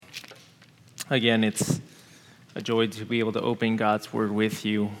Again, it's a joy to be able to open God's Word with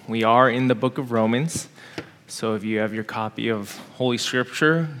you. We are in the book of Romans, so if you have your copy of Holy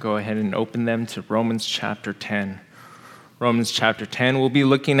Scripture, go ahead and open them to Romans chapter 10. Romans chapter 10, we'll be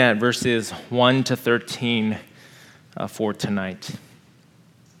looking at verses 1 to 13 for tonight.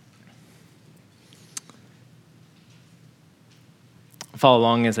 Follow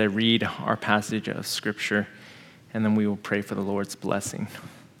along as I read our passage of Scripture, and then we will pray for the Lord's blessing.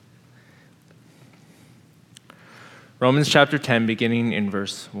 Romans chapter 10, beginning in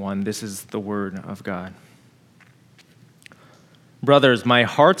verse 1. This is the word of God. Brothers, my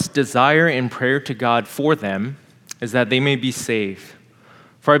heart's desire and prayer to God for them is that they may be saved.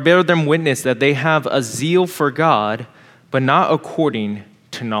 For I bear them witness that they have a zeal for God, but not according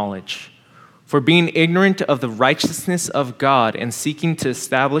to knowledge. For being ignorant of the righteousness of God and seeking to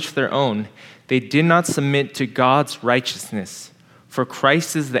establish their own, they did not submit to God's righteousness. For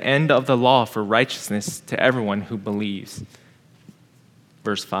Christ is the end of the law for righteousness to everyone who believes.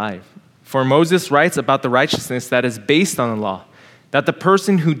 Verse 5. For Moses writes about the righteousness that is based on the law, that the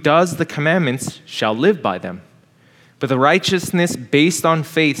person who does the commandments shall live by them. But the righteousness based on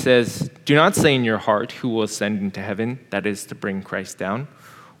faith says, do not say in your heart, who will ascend into heaven, that is to bring Christ down,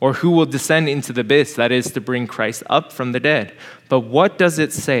 or who will descend into the abyss, that is to bring Christ up from the dead. But what does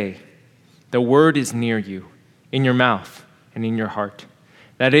it say? The word is near you, in your mouth and in your heart.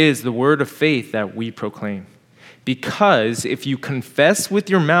 That is the word of faith that we proclaim. Because if you confess with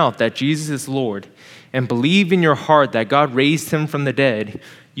your mouth that Jesus is Lord and believe in your heart that God raised him from the dead,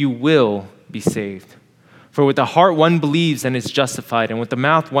 you will be saved. For with the heart one believes and is justified, and with the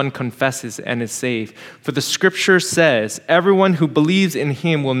mouth one confesses and is saved. For the scripture says, everyone who believes in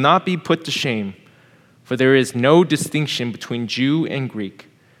him will not be put to shame. For there is no distinction between Jew and Greek.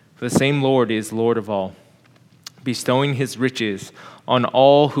 For the same Lord is Lord of all, bestowing his riches on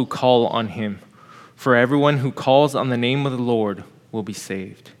all who call on him. For everyone who calls on the name of the Lord will be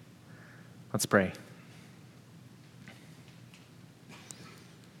saved. Let's pray.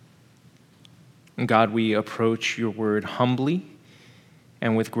 God, we approach your word humbly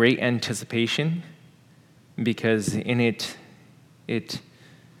and with great anticipation, because in it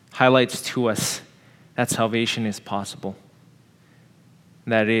highlights to us that salvation is possible.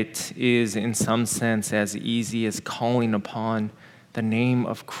 That it is, in some sense, as easy as calling upon the name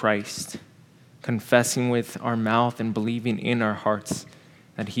of Christ, confessing with our mouth and believing in our hearts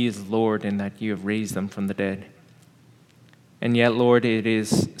that he is Lord and that you have raised him from the dead. And yet, Lord, it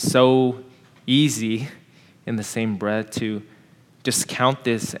is so easy in the same breath to discount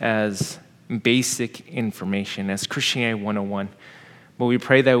this as basic information, as Christianity 101. But we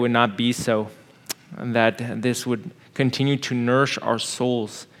pray that it would not be so, and that this would continue to nourish our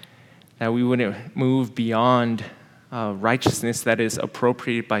souls, that we wouldn't move beyond righteousness that is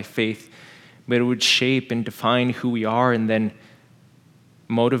appropriated by faith, but it would shape and define who we are and then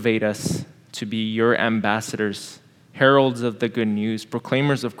motivate us to be your ambassadors, heralds of the good news,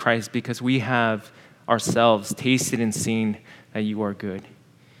 proclaimers of Christ, because we have ourselves tasted and seen that you are good.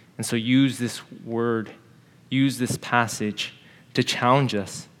 And so use this word, use this passage to challenge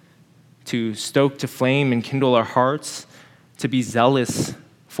us, to stoke to flame and kindle our hearts, to be zealous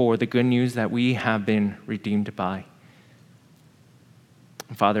for the good news that we have been redeemed by.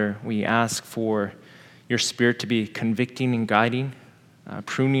 Father, we ask for your Spirit to be convicting and guiding,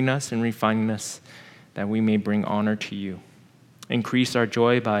 pruning us and refining us, that we may bring honor to you. Increase our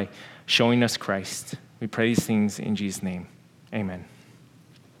joy by showing us Christ. We pray these things in Jesus' name. Amen.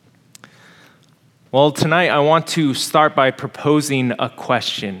 Well, tonight I want to start by proposing a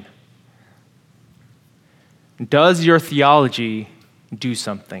question. Does your theology do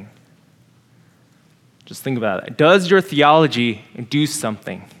something? Just think about it. Does your theology do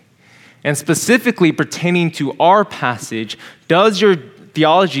something? And specifically pertaining to our passage, does your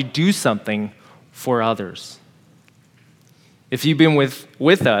theology do something for others? If you've been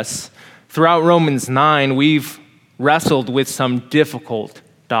with us, throughout Romans 9, we've wrestled with some difficult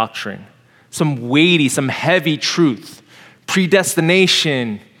doctrine, some weighty, some heavy truth,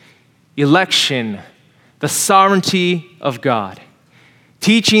 predestination, election, the sovereignty of God.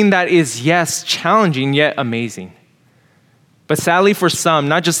 Teaching that is, yes, challenging, yet amazing. But sadly for some,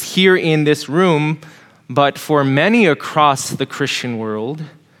 not just here in this room, but for many across the Christian world,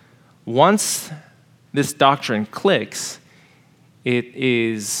 once this doctrine clicks, it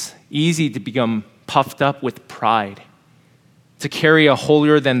is easy to become puffed up with pride, to carry a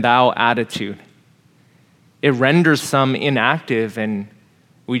holier-than-thou attitude. It renders some inactive, and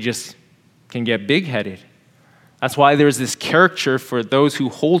we just can get big-headed. That's why there's this caricature for those who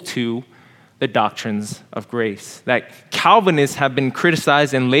hold to the doctrines of grace, that Calvinists have been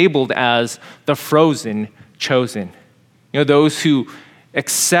criticized and labeled as the frozen chosen. Those who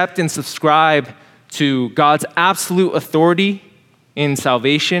accept and subscribe to God's absolute authority in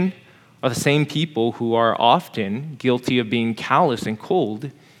salvation are the same people who are often guilty of being callous and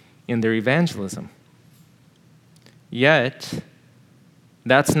cold in their evangelism. Yet,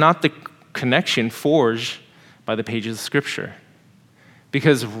 that's not the connection forged by the pages of Scripture.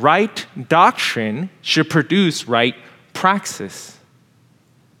 Because right doctrine should produce right praxis.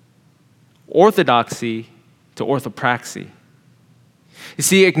 Orthodoxy to orthopraxy. You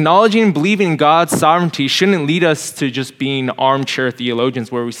see, acknowledging and believing in God's sovereignty shouldn't lead us to just being armchair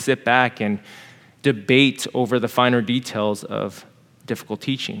theologians where we sit back and debate over the finer details of difficult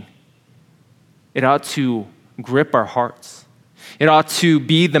teaching. It ought to grip our hearts. It ought to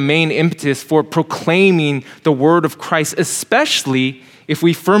be the main impetus for proclaiming the word of Christ, especially if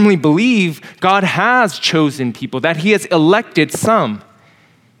we firmly believe God has chosen people, that he has elected some.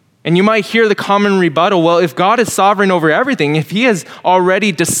 And you might hear the common rebuttal, well, if God is sovereign over everything, if he has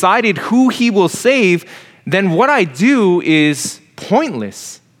already decided who he will save, then what I do is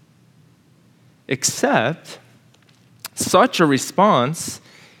pointless. Except such a response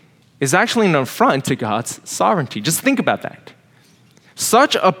is actually an affront to God's sovereignty. Just think about that.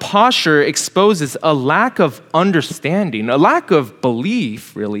 Such a posture exposes a lack of understanding, a lack of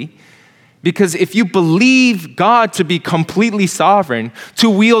belief, really. Because if you believe God to be completely sovereign, to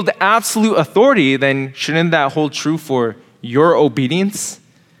wield absolute authority, then shouldn't that hold true for your obedience?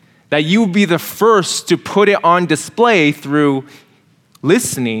 That you be the first to put it on display through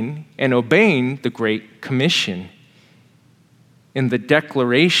listening and obeying the Great Commission in the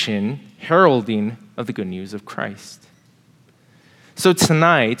declaration, heralding of the good news of Christ. So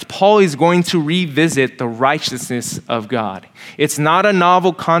tonight, Paul is going to revisit the righteousness of God. It's not a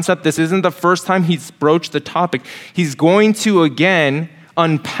novel concept. This isn't the first time he's broached the topic. He's going to again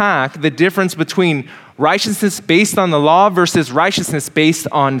unpack the difference between righteousness based on the law versus righteousness based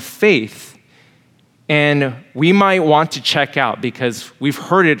on faith. And we might want to check out because we've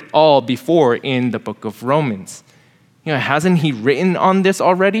heard it all before in the book of Romans. Hasn't he written on this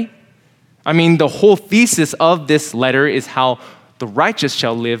already? I mean, the whole thesis of this letter is how the righteous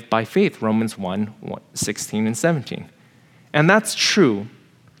shall live by faith, Romans 1:16 and 17. And that's true.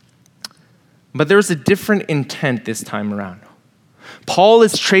 But there's a different intent this time around. Paul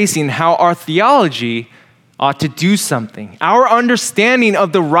is tracing how our theology ought to do something. Our understanding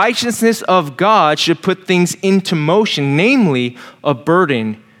of the righteousness of God should put things into motion, namely a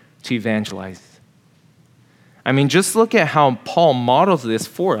burden to evangelize. I mean, just look at how Paul models this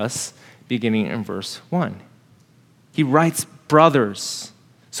for us beginning in verse 1. He writes, brothers,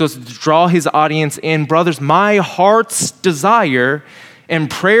 so as to draw his audience in, brothers, my heart's desire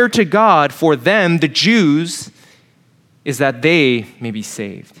and prayer to God for them, the Jews, is that they may be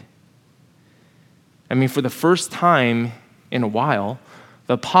saved. I mean, for the first time in a while,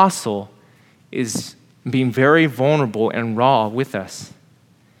 the apostle is being very vulnerable and raw with us.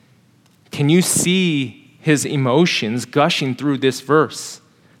 Can you see his emotions gushing through this verse?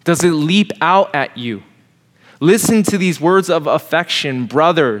 Does it leap out at you? Listen to these words of affection,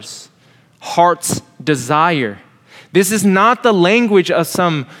 brothers, heart's desire. This is not the language of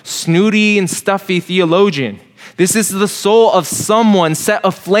some snooty and stuffy theologian. This is the soul of someone set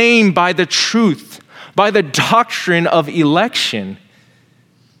aflame by the truth, by the doctrine of election,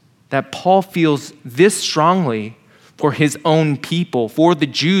 that Paul feels this strongly for his own people, for the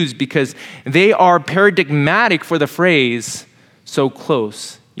Jews, because they are paradigmatic for the phrase, so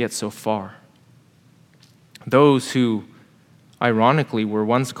close yet so far. Those who, ironically, were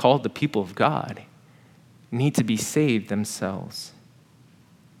once called the people of God need to be saved themselves.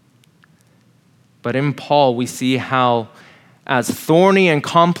 But in Paul, we see how, as thorny and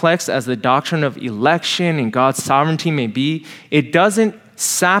complex as the doctrine of election and God's sovereignty may be, it doesn't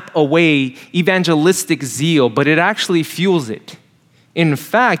sap away evangelistic zeal, but it actually fuels it. In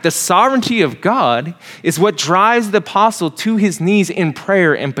fact, the sovereignty of God is what drives the apostle to his knees in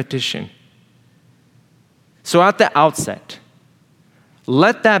prayer and petition. So at the outset,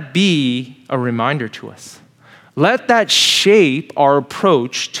 let that be a reminder to us. Let that shape our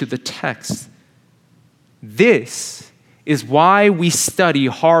approach to the text. This is why we study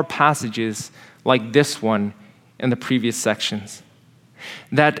hard passages like this one in the previous sections.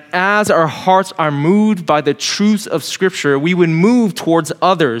 That as our hearts are moved by the truths of Scripture, we would move towards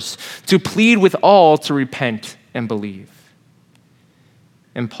others to plead with all to repent and believe.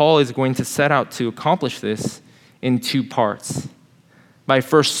 And Paul is going to set out to accomplish this in two parts. By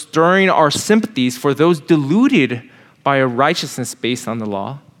first stirring our sympathies for those deluded by a righteousness based on the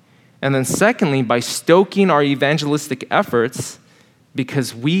law, And then secondly, by stoking our evangelistic efforts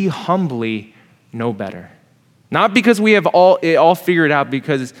because we humbly know better. Not because we have it all figured out,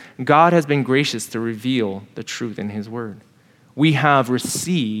 because God has been gracious to reveal the truth in his word. We have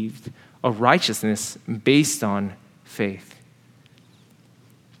received a righteousness based on faith.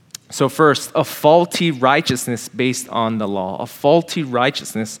 So first, a faulty righteousness based on the law. A faulty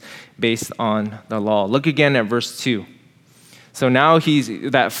righteousness based on the law. Look again at verse 2. So now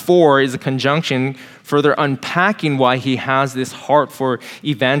that for is a conjunction further unpacking why he has this heart for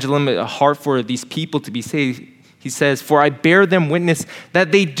evangelism, a heart for these people to be saved. He says, "For I bear them witness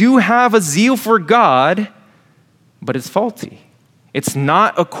that they do have a zeal for God, but it's faulty. It's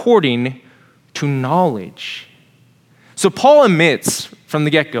not according to knowledge." So Paul admits from the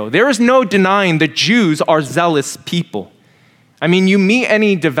get-go, there is no denying the Jews are zealous people. I mean, you meet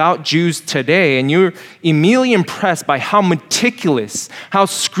any devout Jews today, and you're immediately impressed by how meticulous, how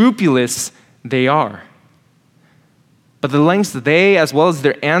scrupulous they are. But the lengths they, as well as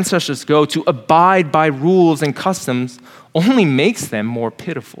their ancestors, go to abide by rules and customs only makes them more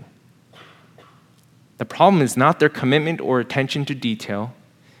pitiful. The problem is not their commitment or attention to detail.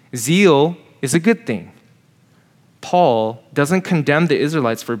 Zeal is a good thing. Paul doesn't condemn the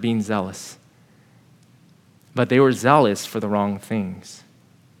Israelites for being zealous, but they were zealous for the wrong things.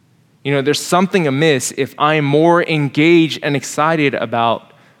 You know, there's something amiss if I'm more engaged and excited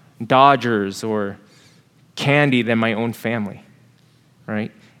about Dodgers or candy than my own family,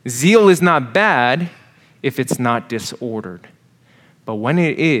 right? Zeal is not bad if it's not disordered, but when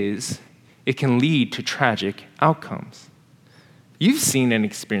it is, it can lead to tragic outcomes. You've seen and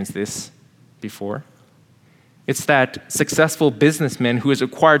experienced this before. It's that successful businessman who has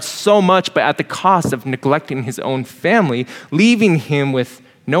acquired so much, but at the cost of neglecting his own family, leaving him with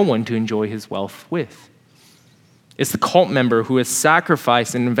no one to enjoy his wealth with. It's the cult member who has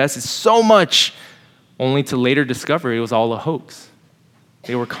sacrificed and invested so much, only to later discover it was all a hoax.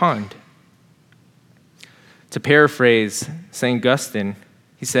 They were conned. To paraphrase St. Augustine,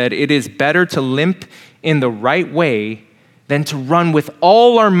 he said, "It is better to limp in the right way than to run with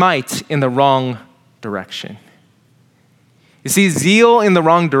all our might in the wrong direction." You see, zeal in the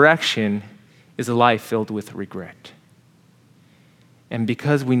wrong direction is a life filled with regret. And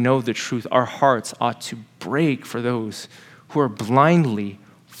because we know the truth, our hearts ought to break for those who are blindly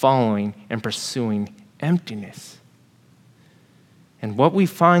following and pursuing emptiness. And what we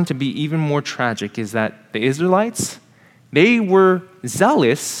find to be even more tragic is that the Israelites, they were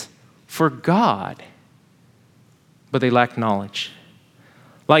zealous for God, but they lacked knowledge.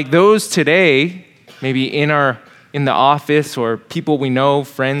 Like those today, maybe in the office or people we know,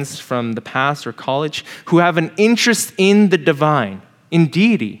 friends from the past or college, who have an interest in the divine, in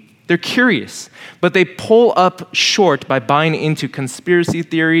deity. They're curious, but they pull up short by buying into conspiracy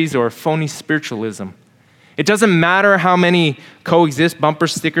theories or phony spiritualism. It doesn't matter how many coexist bumper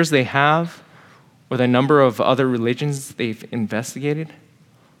stickers they have or the number of other religions they've investigated.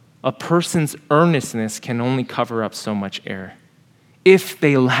 A person's earnestness can only cover up so much error if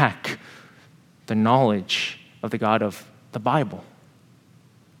they lack the knowledge of the God of the Bible.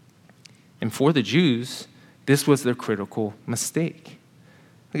 And for the Jews, this was their critical mistake.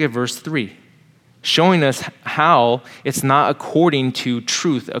 Look at verse 3, showing us how it's not according to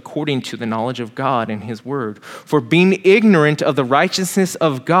truth, according to the knowledge of God and his word. For being ignorant of the righteousness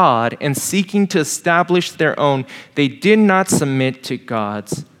of God and seeking to establish their own, they did not submit to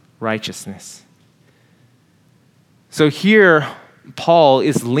God's righteousness. So here, Paul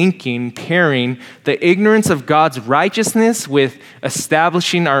is pairing the ignorance of God's righteousness with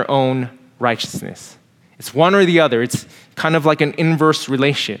establishing our own righteousness. It's one or the other. It's kind of like an inverse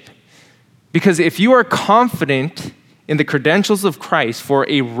relationship. Because if you are confident in the credentials of Christ for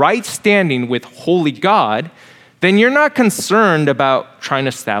a right standing with holy God, then you're not concerned about trying to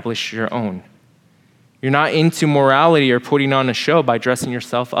establish your own. You're not into morality or putting on a show by dressing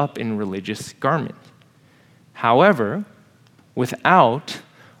yourself up in religious garment. However, without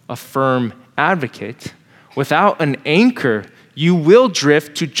a firm advocate, without an anchor, you will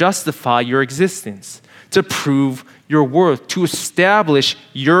drift to justify your existence, to prove your worth, to establish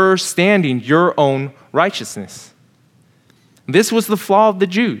your standing, your own righteousness. This was the flaw of the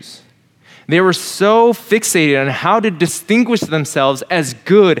Jews. They were so fixated on how to distinguish themselves as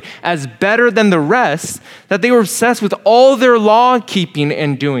good, as better than the rest, that they were obsessed with all their law keeping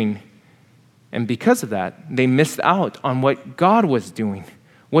and doing. And because of that, they missed out on what God was doing,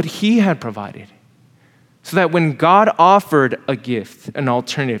 what he had provided. So that when God offered a gift, an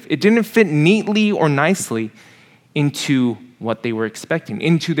alternative, it didn't fit neatly or nicely into what they were expecting,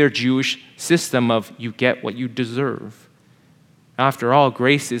 into their Jewish system of you get what you deserve. After all,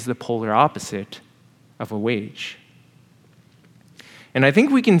 grace is the polar opposite of a wage. And I think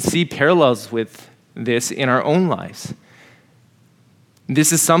we can see parallels with this in our own lives.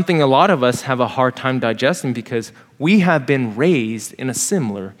 This is something a lot of us have a hard time digesting because we have been raised in a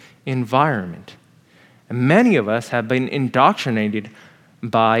similar environment. And many of us have been indoctrinated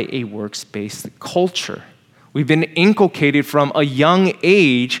by a works-based culture. We've been inculcated from a young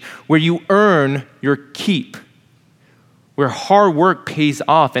age where you earn your keep, where hard work pays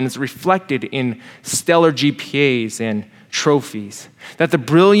off and is reflected in stellar GPAs and trophies, that the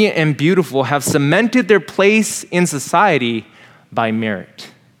brilliant and beautiful have cemented their place in society by merit.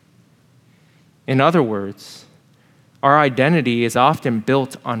 In other words, our identity is often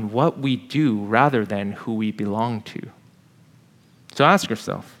built on what we do rather than who we belong to. So ask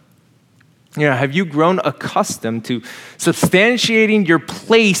yourself, have you grown accustomed to substantiating your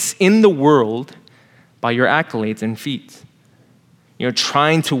place in the world by your accolades and feats?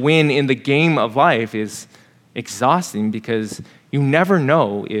 Trying to win in the game of life is exhausting because you never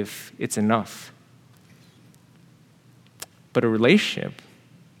know if it's enough. But a relationship,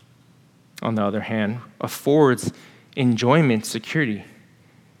 on the other hand, affords enjoyment, security.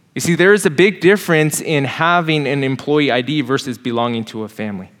 You see, there is a big difference in having an employee ID versus belonging to a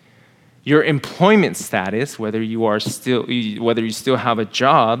family. Your employment status, whether you still have a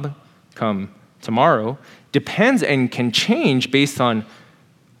job come tomorrow, depends and can change based on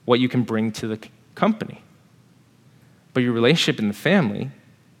what you can bring to the company. But your relationship in the family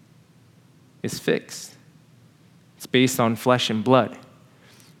is fixed. It's based on flesh and blood.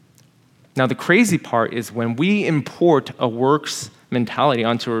 Now, the crazy part is when we import a works mentality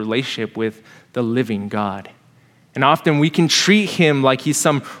onto a relationship with the living God. And often we can treat him like he's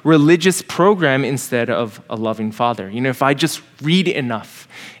some religious program instead of a loving father. If I just read enough,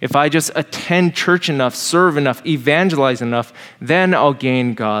 if I just attend church enough, serve enough, evangelize enough, then I'll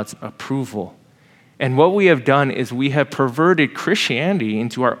gain God's approval. And what we have done is we have perverted Christianity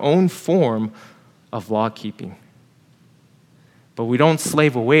into our own form of law keeping. But we don't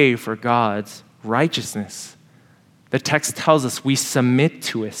slave away for God's righteousness. The text tells us we submit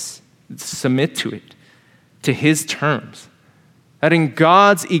to it, to his terms. That in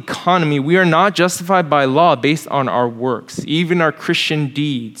God's economy, we are not justified by law based on our works, even our Christian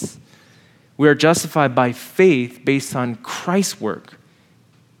deeds. We are justified by faith based on Christ's work.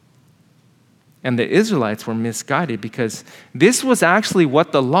 And the Israelites were misguided because this was actually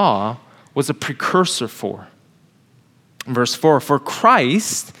what the law was a precursor for. Verse 4, for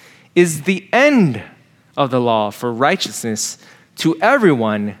Christ is the end of the law for righteousness to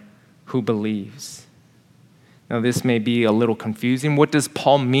everyone who believes. Now, this may be a little confusing. What does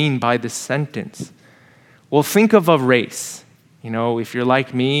Paul mean by this sentence? Well, think of a race. If you're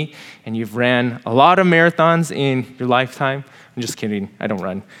like me and you've ran a lot of marathons in your lifetime, I'm just kidding, I don't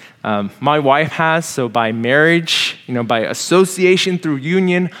run. My wife has, so by marriage, by association through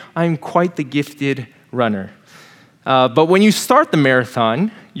union, I'm quite the gifted runner. But when you start the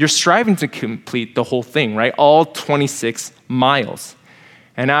marathon, you're striving to complete the whole thing, right? All 26 miles.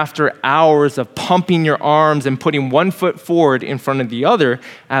 And after hours of pumping your arms and putting one foot forward in front of the other,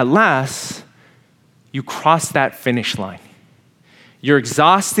 at last, you cross that finish line. You're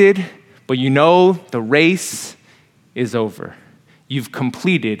exhausted, but the race is over. You've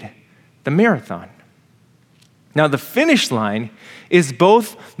completed the marathon. Now, the finish line is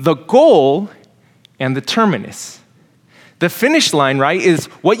both the goal and the terminus. The finish line, right, is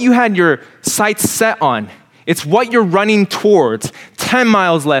what you had your sights set on. It's what you're running towards. 10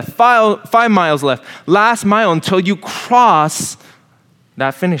 miles left, 5 miles left, last mile until you cross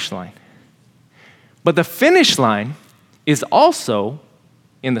that finish line. But the finish line is also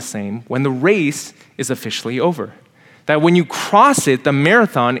in the same when the race is officially over. That when you cross it, the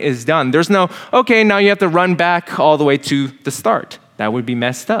marathon is done. There's no, okay, now you have to run back all the way to the start. That would be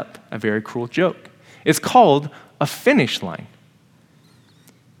messed up, a very cruel joke. It's called a finish line.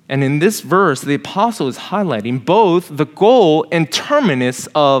 And in this verse, the apostle is highlighting both the goal and terminus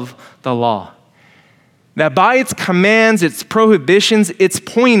of the law. That by its commands, its prohibitions, it's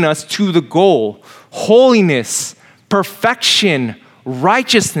pointing us to the goal, holiness, perfection,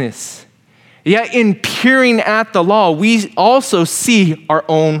 righteousness. Yet in peering at the law, we also see our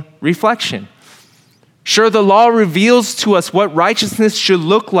own reflection. Sure, the law reveals to us what righteousness should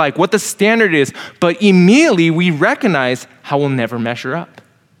look like, what the standard is, but immediately we recognize how we'll never measure up.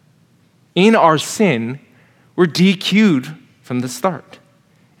 In our sin, we're DQ'd from the start.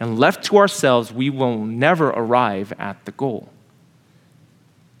 And left to ourselves, we will never arrive at the goal.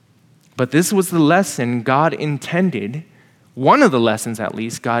 But this was the lesson God intended, one of the lessons at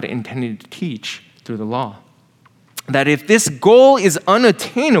least, God intended to teach through the law. that if this goal is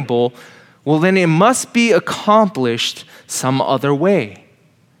unattainable, well, then it must be accomplished some other way.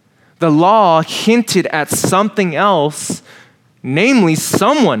 The law hinted at something else, namely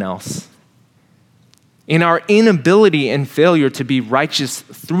someone else. In our inability and failure to be righteous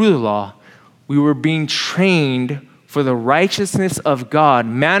through the law, we were being trained for the righteousness of God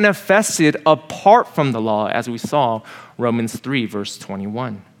manifested apart from the law, as we saw Romans 3, verse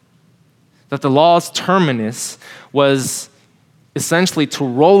 21. That the law's terminus was essentially to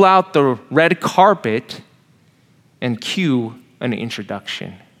roll out the red carpet and cue an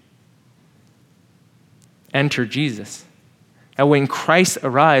introduction. Enter Jesus. And when Christ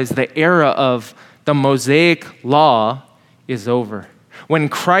arrives, the era of the Mosaic law is over. When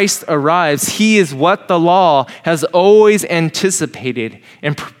Christ arrives, he is what the law has always anticipated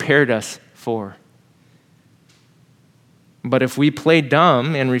and prepared us for. But if we play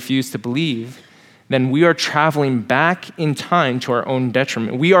dumb and refuse to believe, then we are traveling back in time to our own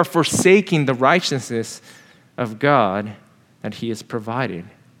detriment. We are forsaking the righteousness of God that he has provided,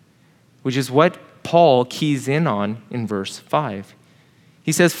 which is what Paul keys in on in verse 5.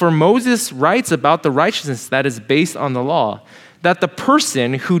 He says, "For Moses writes about the righteousness that is based on the law, that the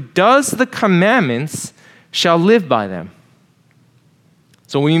person who does the commandments shall live by them."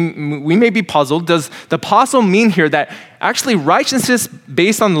 So we may be puzzled. Does the apostle mean here that actually righteousness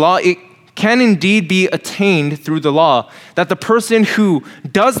based on the law, it can indeed be attained through the law, that the person who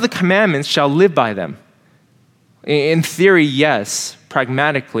does the commandments shall live by them? In theory, yes.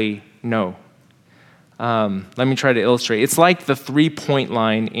 Pragmatically, no. Let me try to illustrate. It's like the three-point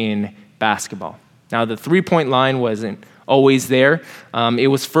line in basketball. Now, the three-point line wasn't always there. It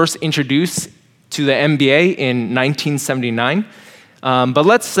was first introduced to the NBA in 1979. But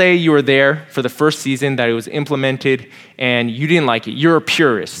let's say you were there for the first season that it was implemented and you didn't like it. You're a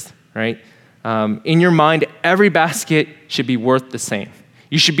purist, right? In your mind, every basket should be worth the same.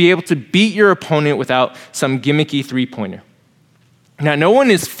 You should be able to beat your opponent without some gimmicky three-pointer. Now, no one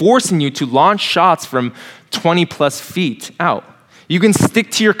is forcing you to launch shots from 20 plus feet out. You can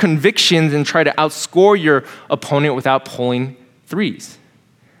stick to your convictions and try to outscore your opponent without pulling threes.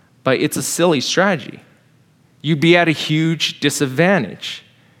 But it's a silly strategy. You'd be at a huge disadvantage.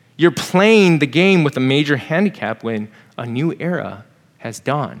 You're playing the game with a major handicap when a new era has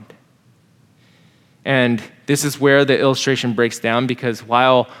dawned. And this is where the illustration breaks down, because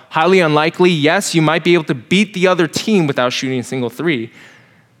while highly unlikely, yes, you might be able to beat the other team without shooting a single three,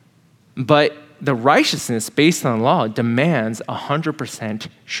 but the righteousness based on law demands 100%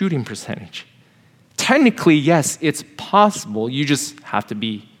 shooting percentage. Technically, yes, it's possible. You just have to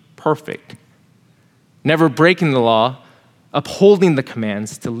be perfect. Never breaking the law, upholding the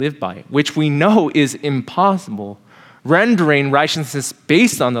commands to live by it, which we know is impossible, rendering righteousness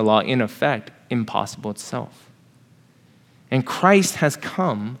based on the law, in effect, impossible itself. And Christ has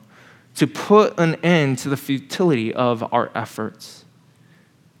come to put an end to the futility of our efforts.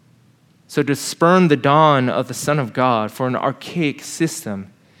 So to spurn the dawn of the Son of God for an archaic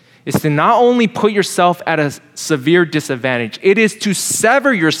system is to not only put yourself at a severe disadvantage, it is to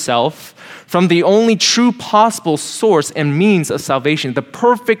sever yourself from the only true possible source and means of salvation, the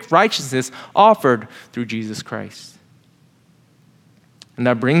perfect righteousness offered through Jesus Christ. And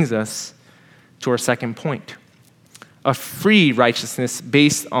that brings us to our second point, a free righteousness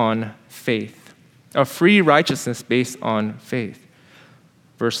based on faith. A free righteousness based on faith.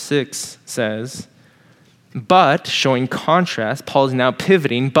 Verse 6 says, but, showing contrast, Paul is now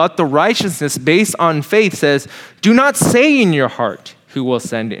pivoting, but the righteousness based on faith says, do not say in your heart, who will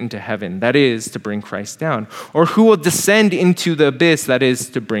ascend into heaven, that is, to bring Christ down, or who will descend into the abyss, that is,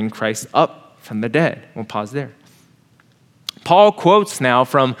 to bring Christ up from the dead. We'll pause there. Paul quotes now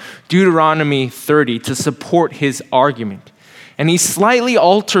from Deuteronomy 30 to support his argument. And he slightly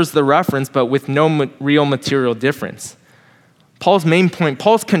alters the reference, but with no real material difference. Paul's main point,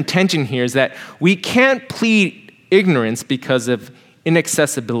 Paul's contention here is that we can't plead ignorance because of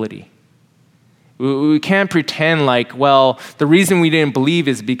inaccessibility. We can't pretend like, well, the reason we didn't believe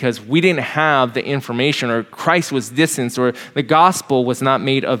is because we didn't have the information, or Christ was distant, or the gospel was not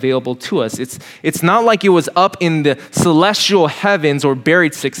made available to us. It's not like it was up in the celestial heavens or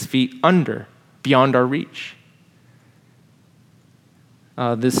buried 6 feet under, beyond our reach.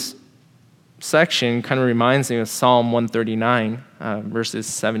 This section kind of reminds me of Psalm 139, verses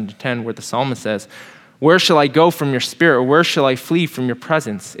 7 to 10, where the psalmist says, where shall I go from your spirit, or where shall I flee from your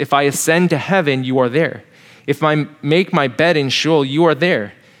presence? If I ascend to heaven, you are there. If I make my bed in Sheol, you are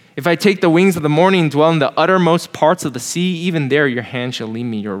there. If I take the wings of the morning and dwell in the uttermost parts of the sea, even there your hand shall lead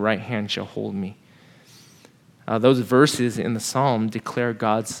me, your right hand shall hold me. Those verses in the psalm declare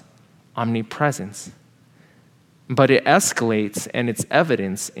God's omnipresence. but it escalates and it's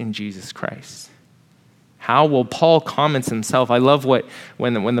evidence in Jesus Christ. How? Well, Paul comments himself. I love when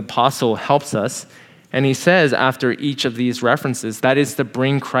the apostle helps us, and he says after each of these references, that is to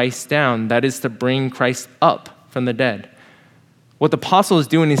bring Christ down, that is to bring Christ up from the dead. What the apostle is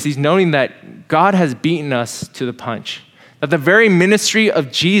doing is he's noting that God has beaten us to the punch, that the very ministry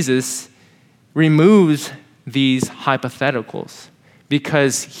of Jesus removes these hypotheticals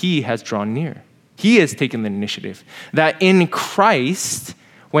because he has drawn near. He has taken the initiative. That in Christ,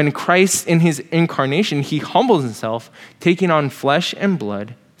 when Christ in his incarnation, he humbles himself, taking on flesh and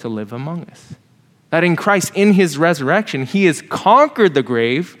blood to live among us. That in Christ, in his resurrection, he has conquered the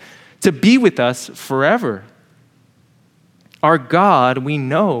grave to be with us forever. Our God, we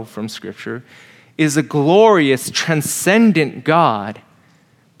know from Scripture, is a glorious, transcendent God,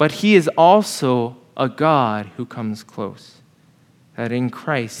 but he is also a God who comes close. That in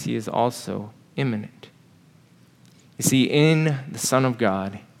Christ, he is also immanent. You see, in the Son of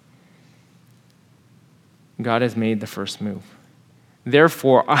God, God has made the first move.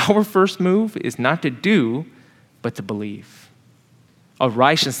 Therefore, our first move is not to do, but to believe. A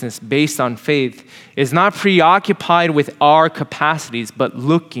righteousness based on faith is not preoccupied with our capacities, but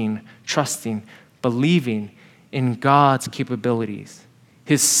looking, trusting, believing in God's capabilities,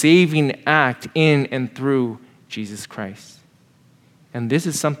 his saving act in and through Jesus Christ. And this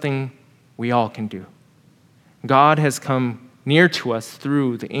is something we all can do. God has come near to us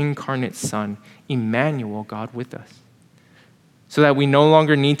through the incarnate Son, Emmanuel, God with us, so that we no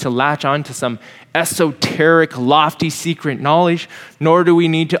longer need to latch on to some esoteric, lofty, secret knowledge, nor do we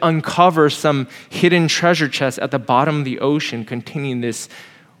need to uncover some hidden treasure chest at the bottom of the ocean containing this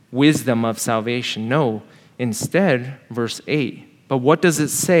wisdom of salvation. No, instead, verse 8, but what does it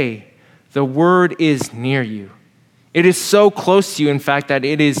say? The word is near you. It is so close to you, in fact, that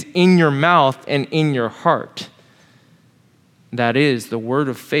it is in your mouth and in your heart. That is the word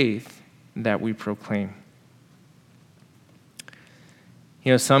of faith that we proclaim.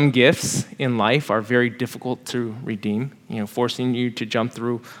 You know, some gifts in life are very difficult to redeem, forcing you to jump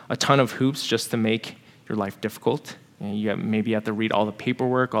through a ton of hoops just to make your life difficult. Maybe you have to read all the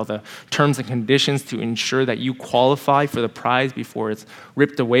paperwork, all the terms and conditions to ensure that you qualify for the prize before it's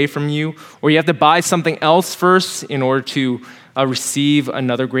ripped away from you. Or you have to buy something else first in order to receive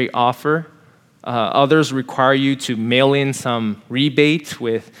another great offer. Others require you to mail in some rebate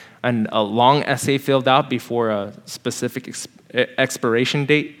with a long essay filled out before a specific expiration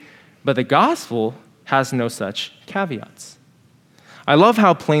date. But the gospel has no such caveats. I love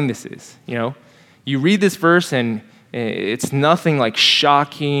how plain this is. You read this verse and it's nothing like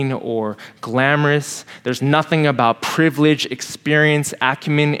shocking or glamorous. There's nothing about privilege, experience,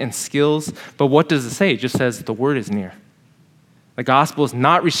 acumen, and skills. But what does it say? It just says the word is near. The gospel is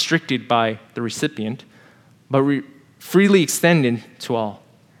not restricted by the recipient, but freely extended to all.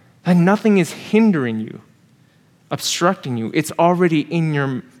 And nothing is hindering you, obstructing you. It's already in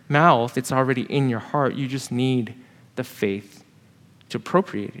your mouth. It's already in your heart. You just need the faith to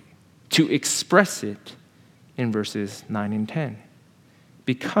appropriate it, to express it in verses 9 and 10.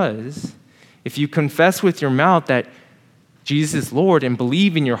 Because if you confess with your mouth that Jesus is Lord and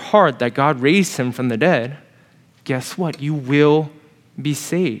believe in your heart that God raised him from the dead, guess what? You will be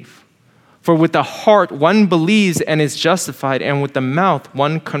saved. For with the heart one believes and is justified, and with the mouth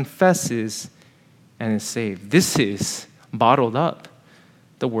one confesses and is saved. This is bottled up,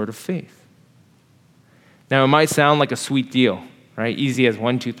 the word of faith. Now, it might sound like a sweet deal, right? Easy as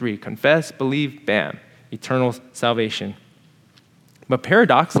 1, 2, 3. Confess, believe, bam, eternal salvation. But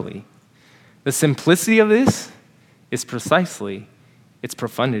paradoxically, the simplicity of this is precisely its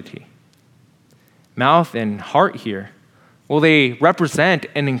profundity. Mouth and heart here, well, they represent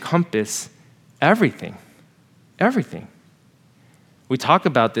and encompass everything. Everything. We talk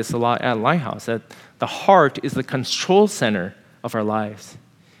about this a lot at Lighthouse, that the heart is the control center of our lives.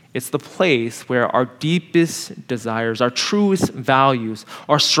 It's the place where our deepest desires, our truest values,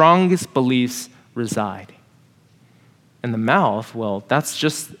 our strongest beliefs reside. And the mouth, well, that's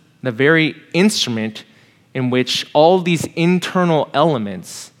just the very instrument in which all these internal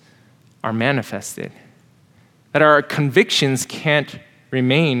elements are manifested. That our convictions can't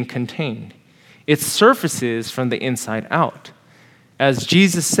remain contained. It surfaces from the inside out. As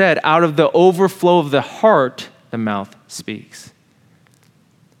Jesus said, out of the overflow of the heart, the mouth speaks.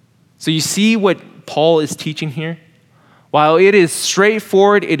 So you see what Paul is teaching here? While it is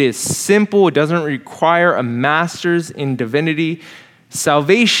straightforward, it is simple, it doesn't require a master's in divinity,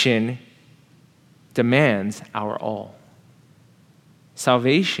 salvation demands our all.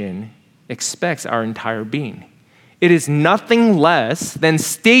 Salvation expects our entire being. it is nothing less than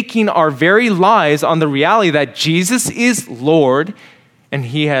staking our very lives on the reality that Jesus is Lord and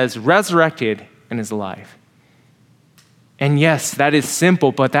he has resurrected and is alive. And yes, that is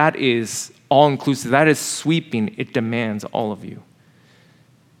simple, but that is all-inclusive. That is sweeping. It demands all of you.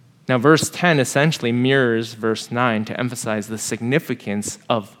 Now, verse 10 essentially mirrors verse 9 to emphasize the significance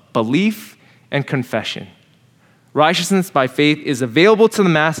of belief and confession. Righteousness by faith is available to the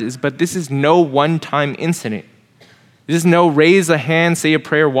masses, but this is no one-time incident. This is no raise a hand, say a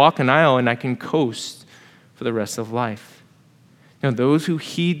prayer, walk an aisle, and I can coast for the rest of life. Now, those who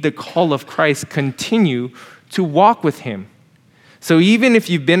heed the call of Christ continue to walk with him. So even if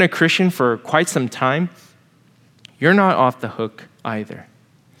you've been a Christian for quite some time, you're not off the hook either.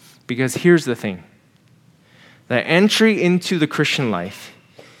 Because here's the thing. The entry into the Christian life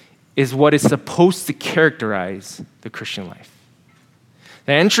is what is supposed to characterize the Christian life.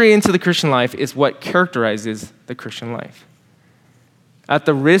 The entry into the Christian life is what characterizes the Christian life. At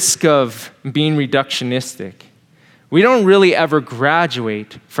the risk of being reductionistic, we don't really ever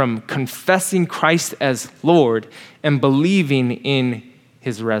graduate from confessing Christ as Lord and believing in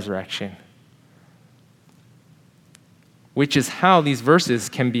his resurrection, which is how these verses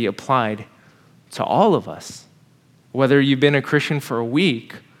can be applied to all of us, whether you've been a Christian for a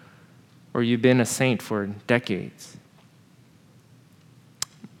week or you've been a saint for decades.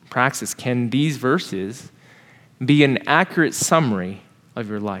 Praxis, can these verses be an accurate summary of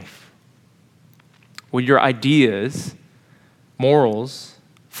your life? Will your ideas, morals,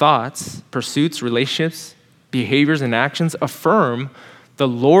 thoughts, pursuits, relationships, behaviors, and actions affirm the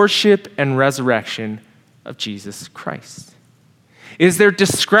lordship and resurrection of Jesus Christ? Is there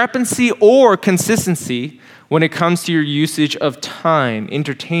discrepancy or consistency when it comes to your usage of time,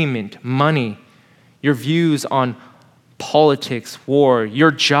 entertainment, money, your views on politics, war,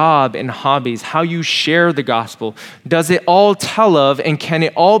 your job and hobbies, how you share the gospel? Does it all tell of and can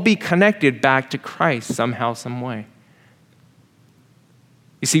it all be connected back to Christ somehow, some way?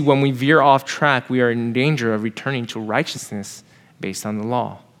 You see, when we veer off track, we are in danger of returning to righteousness based on the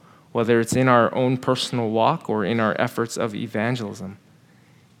law, whether it's in our own personal walk or in our efforts of evangelism.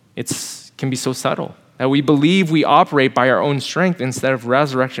 It can be so subtle that we believe we operate by our own strength instead of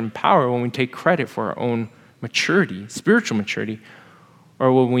resurrection power when we take credit for our own maturity, spiritual maturity,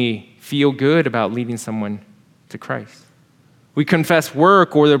 or when we feel good about leading someone to Christ. We confess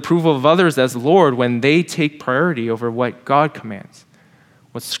work or the approval of others as Lord when they take priority over what God commands,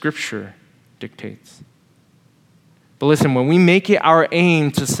 what Scripture dictates. But listen, when we make it our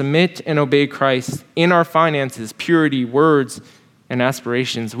aim to submit and obey Christ in our finances, purity, words, and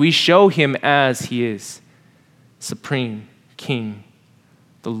aspirations, we show him as he is, supreme King,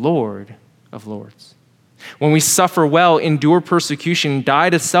 the Lord of Lords. When we suffer well, endure persecution,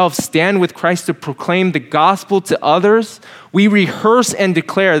 die to self, stand with Christ to proclaim the gospel to others, we rehearse and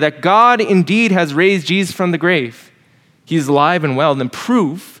declare that God indeed has raised Jesus from the grave. He is alive and well. And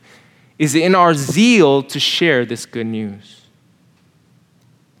proof is in our zeal to share this good news.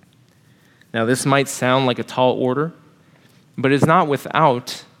 Now, this might sound like a tall order, but it's not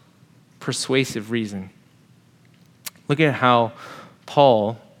without persuasive reason. Look at how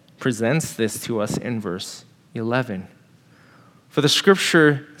Paul presents this to us in verse 11. For the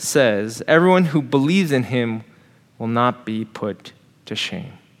Scripture says, everyone who believes in him will not be put to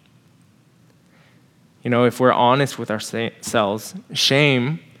shame. You know, if we're honest with ourselves,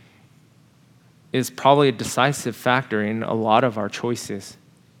 shame is probably a decisive factor in a lot of our choices.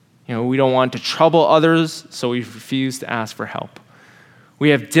 You know, we don't want to trouble others, so we refuse to ask for help. We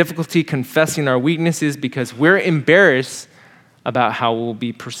have difficulty confessing our weaknesses because we're embarrassed about how we'll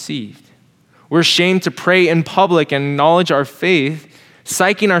be perceived. We're ashamed to pray in public and acknowledge our faith,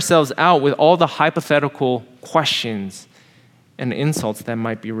 psyching ourselves out with all the hypothetical questions and insults that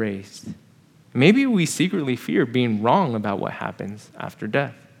might be raised. Maybe we secretly fear being wrong about what happens after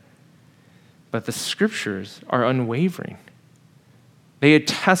death. But the Scriptures are unwavering. They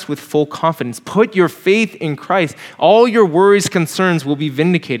attest with full confidence. Put your faith in Christ. All your worries, concerns will be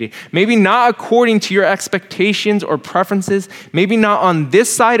vindicated. Maybe not according to your expectations or preferences. Maybe not on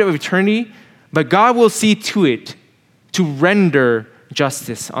this side of eternity, but God will see to it to render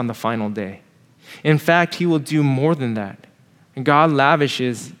justice on the final day. In fact, he will do more than that. And God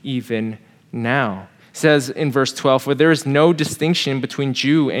lavishes even now. It says in verse 12, for there is no distinction between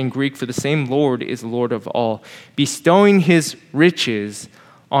Jew and Greek, for the same Lord is Lord of all, bestowing his riches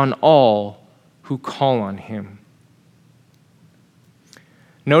on all who call on him.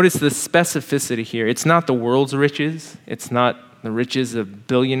 Notice the specificity here. It's not the world's riches. It's not the riches of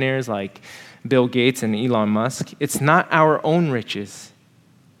billionaires like Bill Gates and Elon Musk. It's not our own riches,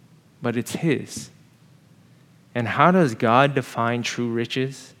 but it's his. And how does God define true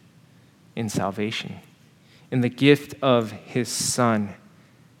riches? In salvation, in the gift of his Son.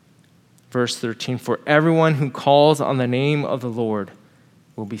 Verse 13, for everyone who calls on the name of the Lord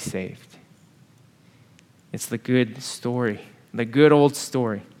will be saved. It's the good story, the good old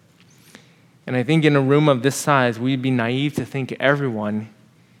story. And I think in a room of this size, we'd be naive to think everyone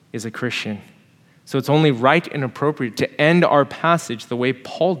is a Christian. So it's only right and appropriate to end our passage the way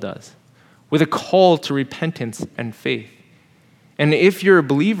Paul does, with a call to repentance and faith. And if you're a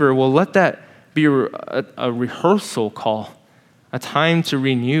believer, well, let that be a rehearsal call, a time to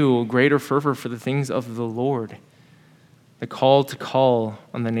renew greater fervor for the things of the Lord, the call to call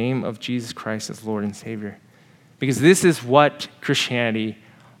on the name of Jesus Christ as Lord and Savior. Because this is what Christianity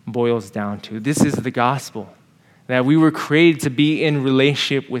boils down to. This is the gospel, that we were created to be in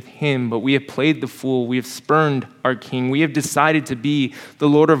relationship with him, but we have played the fool. We have spurned our King. We have decided to be the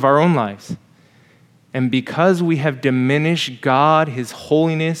Lord of our own lives. And because we have diminished God, his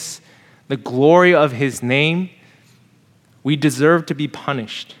holiness, the glory of his name, we deserve to be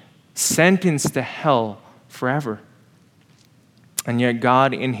punished, sentenced to hell forever. And yet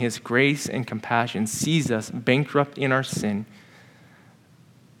God, in his grace and compassion, sees us bankrupt in our sin,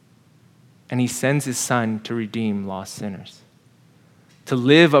 and he sends his Son to redeem lost sinners, to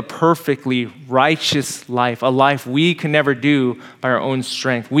live a perfectly righteous life, a life we can never do by our own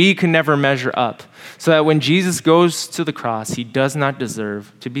strength. We can never measure up, so that when Jesus goes to the cross, he does not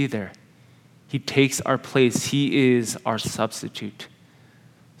deserve to be there. He takes our place. He is our substitute.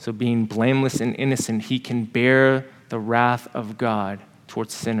 So being blameless and innocent, he can bear the wrath of God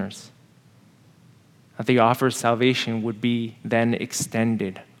towards sinners. That the offer of salvation would be then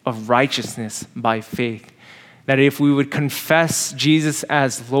extended, of righteousness by faith. That if we would confess Jesus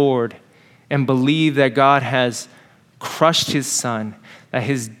as Lord and believe that God has crushed his Son, that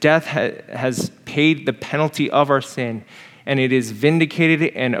his death has paid the penalty of our sin, and it is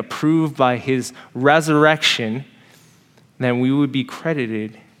vindicated and approved by his resurrection, then we would be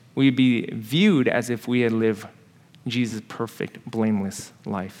credited, we would be viewed as if we had lived Jesus' perfect, blameless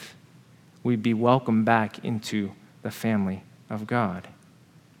life. We'd be welcomed back into the family of God.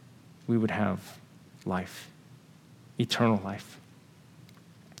 We would have life, eternal life.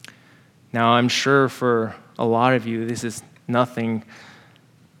 Now, I'm sure for a lot of you, this is nothing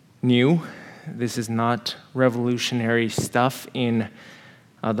new. This is not revolutionary stuff in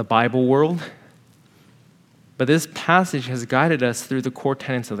the Bible world. But this passage has guided us through the core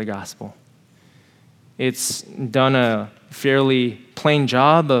tenets of the gospel. It's done a fairly plain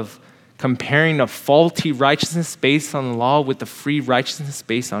job of comparing a faulty righteousness based on the law with the free righteousness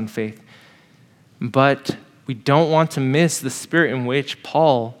based on faith. But we don't want to miss the spirit in which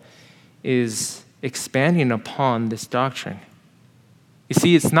Paul is expanding upon this doctrine. You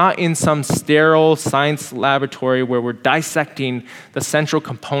see, it's not in some sterile science laboratory where we're dissecting the central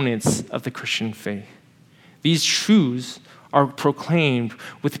components of the Christian faith. These truths are proclaimed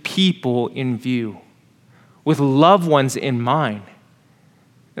with people in view, with loved ones in mind.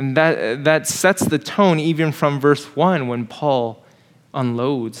 And that sets the tone even from verse 1 when Paul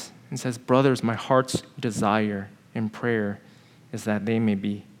unloads and says, brothers, my heart's desire in prayer is that they may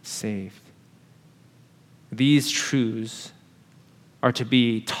be saved. These truths are to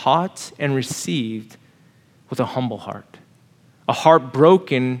be taught and received with a humble heart, a heart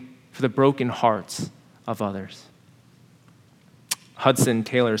broken for the broken hearts of others. Hudson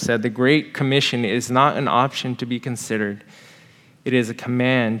Taylor said, the Great Commission is not an option to be considered. It is a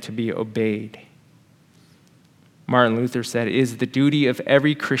command to be obeyed. Martin Luther said, it is the duty of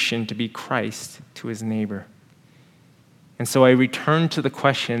every Christian to be Christ to his neighbor. And so I return to the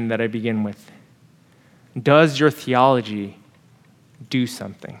question that I begin with. Does your theology do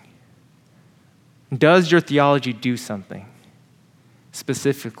something? Does your theology do something?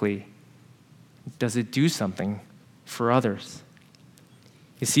 Specifically, does it do something for others?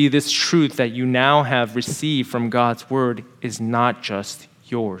 You see, this truth that you now have received from God's word is not just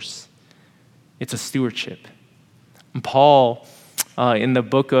yours. It's a stewardship. And Paul, in the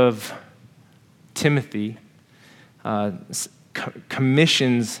book of Timothy,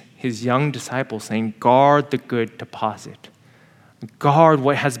 commissions his young disciples saying, guard the good deposit. Guard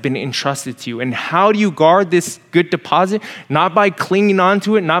what has been entrusted to you. And how do you guard this good deposit? Not by clinging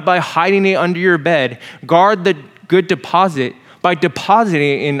onto it, not by hiding it under your bed. Guard the good deposit by depositing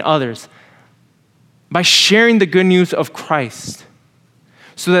it in others, by sharing the good news of Christ,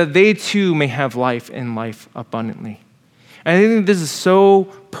 so that they too may have life and life abundantly. And I think this is so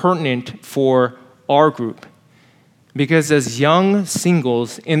pertinent for our group, because as young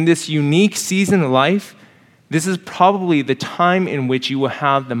singles in this unique season of life, this is probably the time in which you will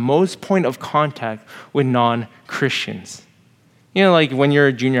have the most point of contact with non-Christians. You know, like when you're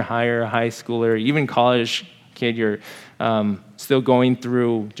a junior high or a high schooler, even college kid, you're still going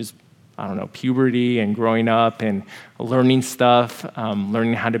through just, puberty and growing up and learning stuff,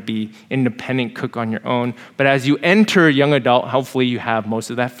 learning how to be independent, cook on your own. But as you enter young adult, hopefully you have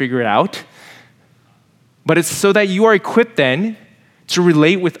most of that figured out. But it's so that you are equipped then to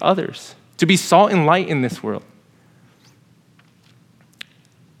relate with others, to be salt and light in this world.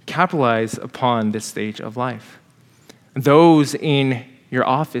 Capitalize upon this stage of life. Those in your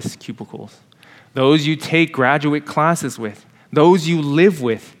office cubicles, those you take graduate classes with, those you live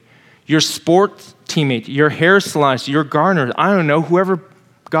with, your sports teammate, your hair salons, your gardeners, whoever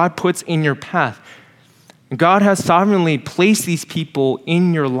God puts in your path. God has sovereignly placed these people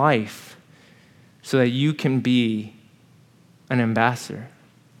in your life so that you can be an ambassador,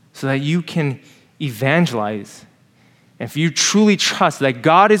 so that you can evangelize. If you truly trust that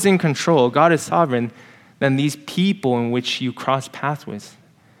God is in control, God is sovereign, then these people in which you cross paths with,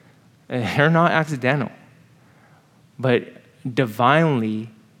 they're not accidental, but divinely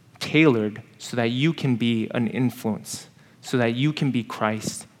tailored so that you can be an influence, so that you can be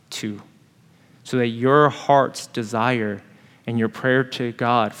Christ too, so that your heart's desire and your prayer to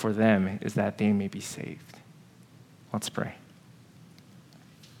God for them is that they may be saved. Let's pray.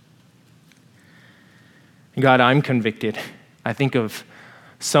 God, I'm convicted. I think of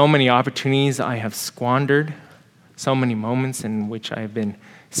so many opportunities I have squandered, so many moments in which I have been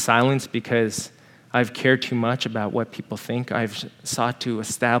silenced because I've cared too much about what people think. I've sought to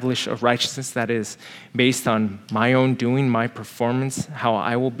establish a righteousness that is based on my own doing, my performance, how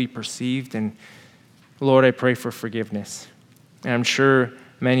I will be perceived. And Lord, I pray for forgiveness. And I'm sure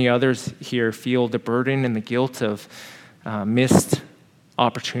many others here feel the burden and the guilt of missed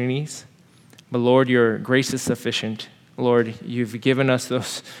opportunities. But Lord, your grace is sufficient. Lord, you've given us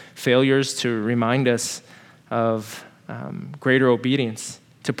those failures to remind us of greater obedience,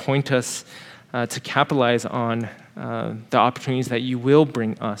 to point us to capitalize on the opportunities that you will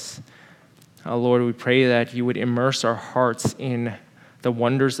bring us. Lord, we pray that you would immerse our hearts in the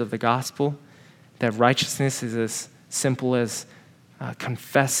wonders of the gospel, that righteousness is as simple as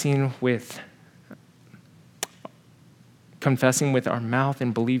confessing with our mouth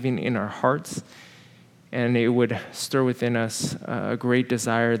and believing in our hearts. And it would stir within us a great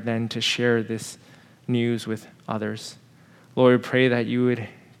desire then to share this news with others. Lord, we pray that you would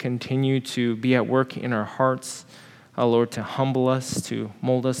continue to be at work in our hearts, Lord, to humble us, to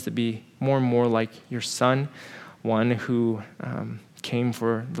mold us to be more and more like your Son, one who came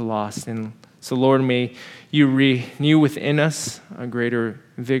for the lost. And so, Lord, may you renew within us a greater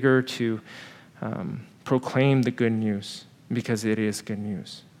vigor to proclaim the good news, because it is good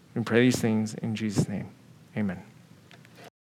news. We pray these things in Jesus' name. Amen.